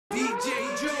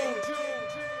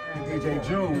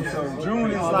DJJune. So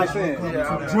June is like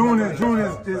June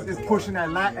is pushing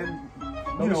that Latin.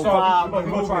 You know, vibe. We're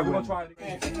gonna try it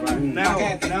again. Now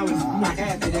it's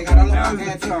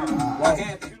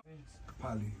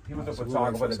he was a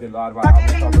photographer that did a lot of our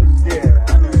album covers. Yeah.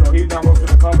 So he now goes to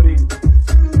the company.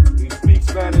 He speaks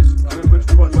Spanish, which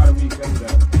we're gonna try to recreate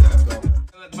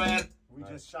that. We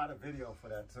just shot a video for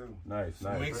that too. Nice.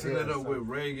 Mixing it up with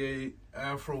reggae,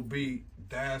 Afrobeat,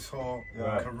 dancehall,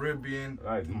 Caribbean.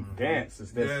 Right, dance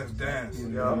is this. Yes, dance.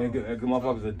 Yeah, I mean, good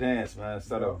motherfuckers a dance, man,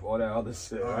 instead of all that other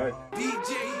shit, right?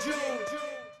 DJJune.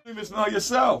 You even smell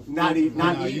yourself. Not eating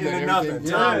or nothing.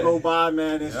 Time go by,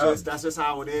 man. It's just that's just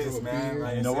how it is, man.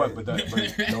 Like you know what? But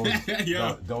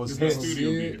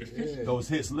those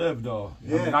hits live though.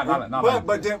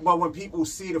 Yeah. But when people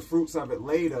see the fruits of it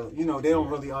later, you know, they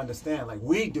don't really understand. Like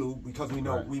we do, because we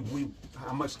know we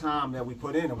how much time that we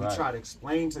put in, and we try to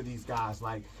explain to these guys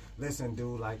like, listen,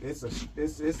 dude, like it's a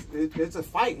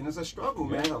fight and it's a struggle,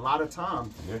 man. A lot of time,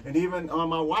 and even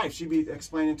my wife, she be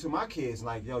explaining to my kids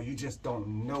like, yo, you just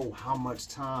don't know how much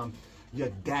time your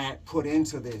dad put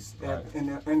into this in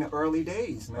the early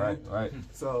days, man. Right.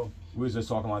 So we was just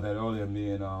talking about that earlier,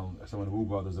 me and some of the Wu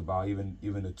brothers, about even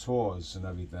the tours and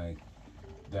everything,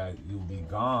 that you'll be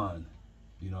gone,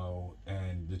 you know,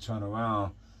 and you turn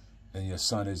around and your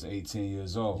son is 18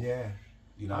 years old. Yeah.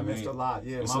 You know I missed a lot.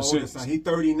 Yeah, my oldest son, he's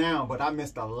 30 now, but I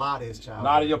missed a lot of his childhood. A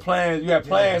lot of your plans, you had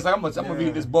plans. Like I'm gonna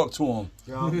read this book to him.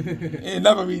 He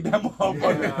never read that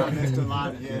motherfucker. Yeah, I missed a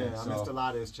lot. I missed a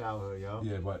lot of his childhood, yo.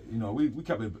 Yeah, but you know, we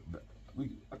kept it.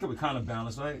 I kept it kind of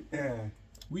balanced, right? Yeah.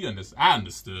 I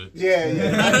understood. Yeah.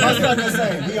 That's what I'm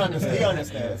saying. He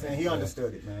understands, and he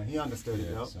understood it, man. He understood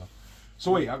it, yo.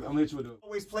 So wait, I'm gonna hit you with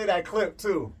always play that clip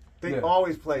too. They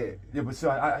always play it. Yeah, but so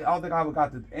I don't think I ever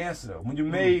got the answer when you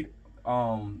made.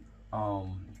 Everything's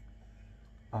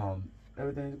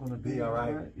gonna be all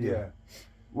right. Yeah.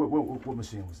 What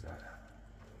machine was that?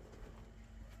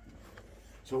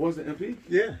 So it was the MP?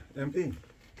 Yeah, MP.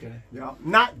 Okay. Yeah.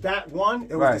 Not that one.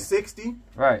 It was the 60.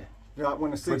 Right. Yeah, when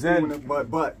the 60,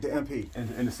 but the MP.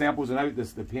 And the samples and everything,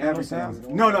 the piano sounds?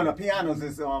 No, the pianos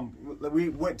is we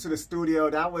went to the studio.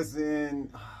 That was in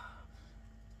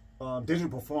Digital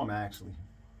Performer, actually.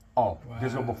 Oh, wow.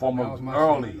 Digital Performer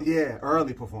early. Yeah,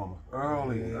 early Performer.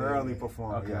 Early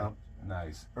Performer. Okay. Yeah.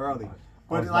 Nice. Early.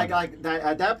 But like that,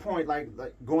 at that point, like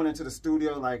going into the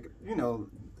studio, like, you know,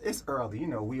 it's early. You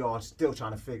know, we all still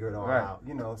trying to figure it all out.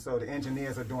 You know, so the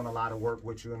engineers are doing a lot of work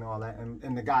with you and all that.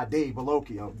 And the guy Dave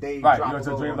Belocchio,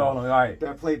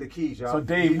 that played the keys, y'all. So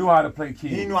Dave knew how to play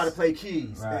keys. He knew how to play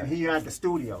keys, and he had the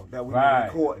studio that we were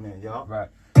recording in, y'all. Right.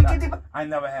 I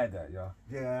never had that, y'all.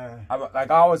 Yeah. I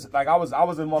was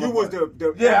in one. You was the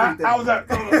everything. I was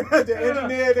the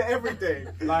engineer to everything.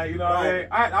 Like, you know what I mean?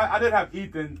 I did have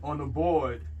Ethan on the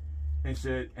board and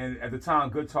shit, and at the time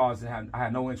guitars I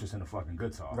had no interest in the fucking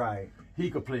guitar. Right. He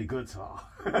could play guitar.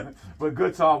 But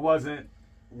guitar wasn't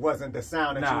the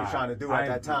sound that you were trying to do at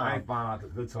that time. I ain't found out the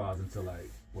guitars until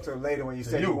like so later when you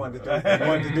said you wanted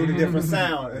to do the different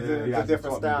sound, the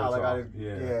different style. Like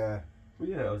Well,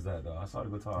 yeah, it was that though. I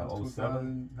started guitar in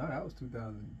 07. No, that was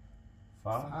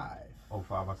 2005.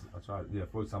 05. I tried. Yeah,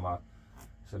 first time I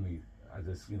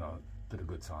just, you know, took a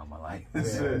good time in my life.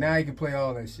 Yeah. Now you can play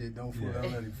all that shit. Don't fool.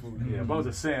 Don't let it fool. Yeah, but I was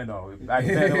just saying though. Back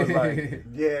then it was like,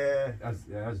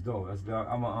 that's dope.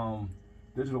 I'm a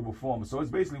digital performer. So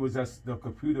it basically was just the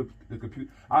computer.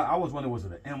 I was wondering, was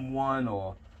it an M1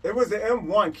 or? It was the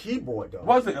M1 keyboard though.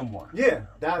 Was the M1? Yeah,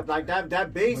 that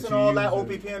bass and all that,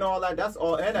 OPP and all that. That's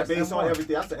all, and that bass on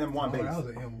everything. That's the M1 bass. That was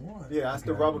an M1. Yeah, that's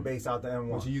the rubber bass out the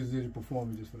M1. But you use digital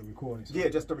performance just for the recording. Yeah,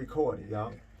 just to record it,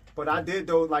 y'all. But I did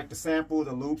those, like the sample,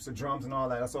 the loops, the drums, and all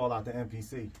that. That's all out the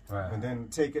MPC. Right. And then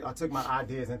I took my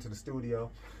ideas into the studio.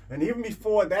 And even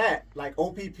before that, like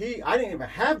OPP, I didn't even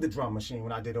have the drum machine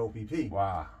when I did OPP.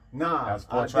 Wow. Nah. That's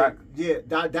 4-track?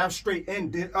 That straight in,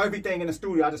 did everything in the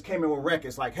studio. I just came in with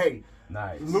records like, hey,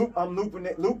 nice. I'm looping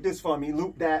it, loop this for me,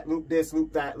 loop that, loop this,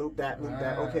 loop that, loop that, loop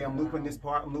that. Okay, I'm looping this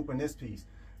part, I'm looping this piece,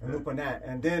 and looping that.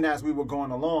 And then as we were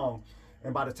going along,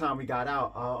 and by the time we got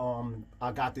out,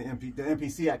 I got the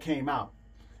MPC that came out.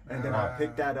 And then I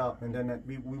picked that up, and then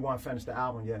we weren't finished the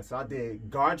album yet. So I did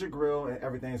Guard Your Grill and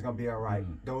Everything's Gonna Be Alright.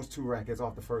 Those 2 records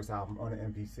off the first album on the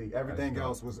MPC. Everything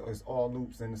else was all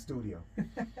loops in the studio.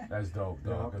 That's dope,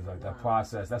 though, because like that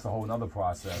process, that's a whole nother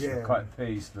process. Yeah. The cut,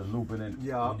 paste, the looping, and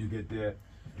when you get there.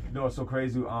 You know what's so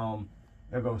crazy?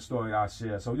 There goes a story I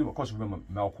share. So you, of course, remember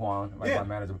Mel Kwan, like my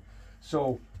manager.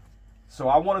 So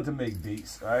I wanted to make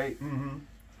beats, right? Mm-hmm.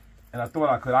 And I thought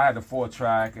I could. I had the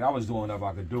 4-track, and I was doing whatever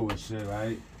I could do and shit,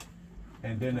 right?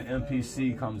 And then the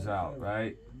MPC comes out,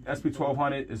 right? SP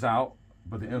 1200 is out,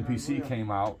 but the MPC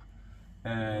came out.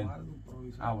 And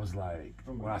I was like,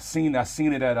 when I seen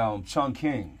it at Chung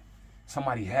King,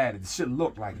 somebody had it. The shit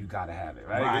looked like you gotta have it,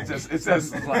 right? It's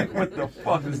just like, what the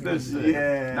fuck is this shit?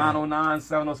 Yeah. 909,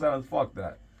 707, fuck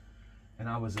that. And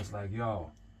I was just like,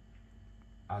 yo.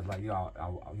 I was like, yo, I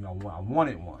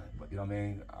wanted one, but you know what I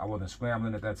mean? I wasn't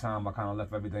scrambling at that time. I kind of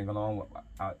left everything alone.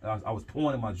 I was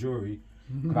pawning my jewelry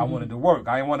because I wanted to work.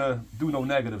 I didn't want to do no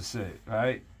negative shit,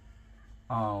 right?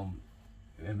 And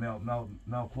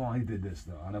Mel Kwan, he did this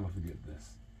though. I'll never forget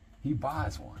this. He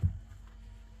buys one,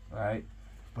 right?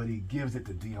 But he gives it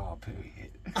to DR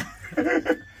period.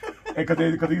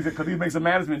 Because he makes a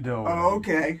management deal. Oh,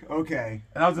 okay.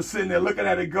 And I was just sitting there looking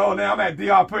at it go. Now I'm at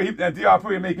DR period. At DR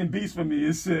period making beats for me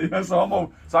and shit.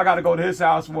 So I got to go to his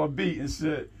house for a beat and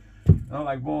shit. And I'm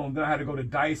like, boom. Then I had to go to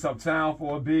Dice uptown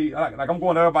for a beat. Like I'm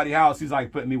going to everybody's house. He's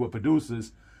like putting me with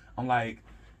producers. I'm like,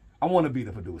 I want to be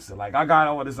the producer. Like I got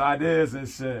all these ideas and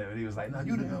shit. And he was like, no,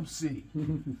 you the MC.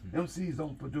 MCs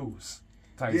don't produce.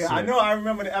 Yeah, shit. I know. I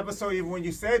remember the episode even when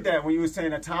you said that, when you were saying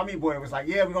that Tommy Boy was like,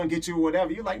 yeah, we're going to get you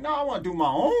whatever. You're like, no, I want to do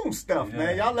my own stuff,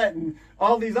 man. Y'all letting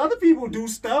all these other people do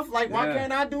stuff. Like, why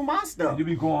can't I do my stuff? And you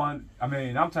be going, I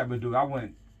mean, I'm type of dude. I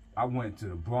went to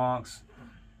the Bronx.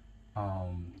 Do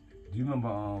you remember,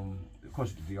 of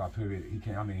course, the DR period,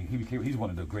 he's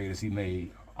one of the greatest. He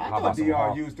made. I thought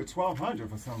DR used the 1200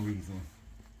 for some reason.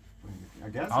 I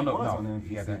guess he was on NPC.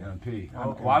 He had that MP.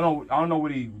 Okay. Well, I don't know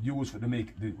what he used to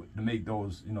make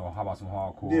those. You know, how about some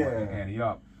hardcore and Annie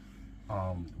Up.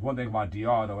 One thing about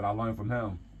DR though, what I learned from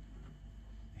him,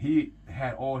 he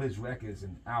had all his records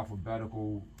in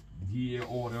alphabetical year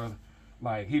order.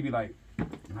 Like he'd be like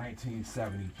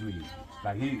 1973.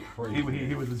 Like he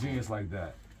was a genius like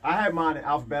that. I had mine in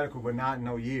alphabetical, but not in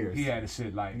no years. He had the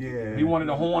shit like, he wanted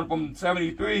a horn from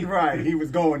 73. Right, he was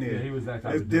going there. Yeah, he was that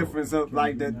type of dude. It's different, so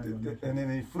like and then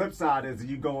the flip side is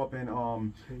you go up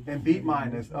in Beat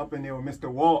Miners, up in there with Mr.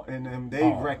 Walt, and them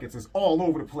records is all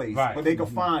over the place, but they can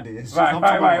find it. It's just,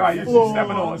 right. You're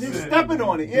stepping on it. You're stepping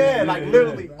on it, like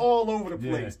literally all over the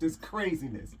place. This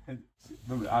craziness.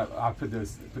 I put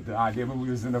the idea when we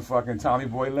was in the fucking Tommy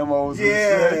Boy limos.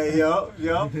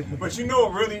 Yeah. But you know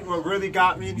what really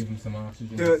got me?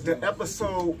 The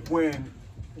episode when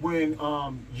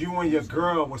you and your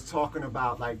girl was talking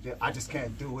about like I just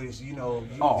can't do it. You know,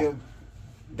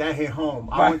 that hit home.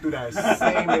 I went through that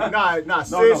same.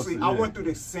 Seriously, I went through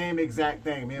the same exact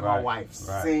thing. Me and my wife,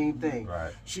 same thing.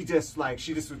 Right. She just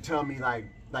would tell me like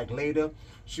later.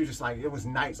 She was just like, it was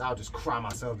nights I'll just cry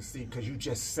myself to sleep because you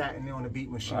just sat in there on the beat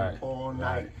machine all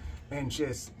night and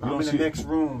just, I'm in the next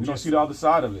room. You don't see the other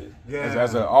side of it. Yeah.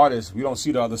 As an artist, we don't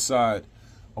see the other side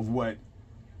of what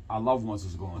our loved ones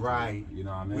is going through. You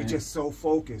know what I mean? We just so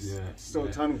focused. So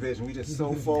tunnel vision. We just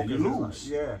so focused. And you lose.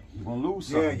 You're going to lose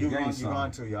something. Yeah, you're going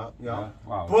to,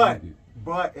 Wow,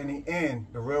 but in the end,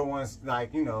 the real ones,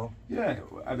 like, you know. Yeah.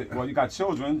 Well, you got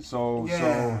children, so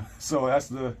that's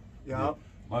the.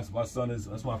 My son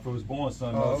that's my firstborn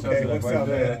son. Oh, okay, what's up,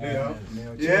 man?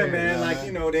 Yeah, man, like,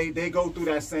 you know, they go through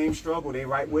that same struggle. They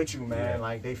right with you, man.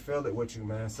 Like, they feel it with you,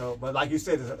 man. So, but like you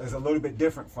said, it's a little bit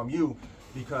different from you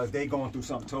because they going through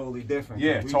something totally different.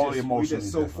 Yeah, totally emotionally We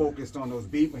just so different. focused on those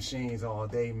beat machines all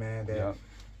day, man, that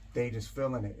they just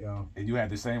feeling it, yo. And you had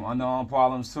the same underarm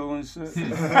problems too and shit?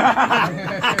 I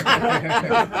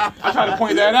try to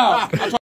point that out.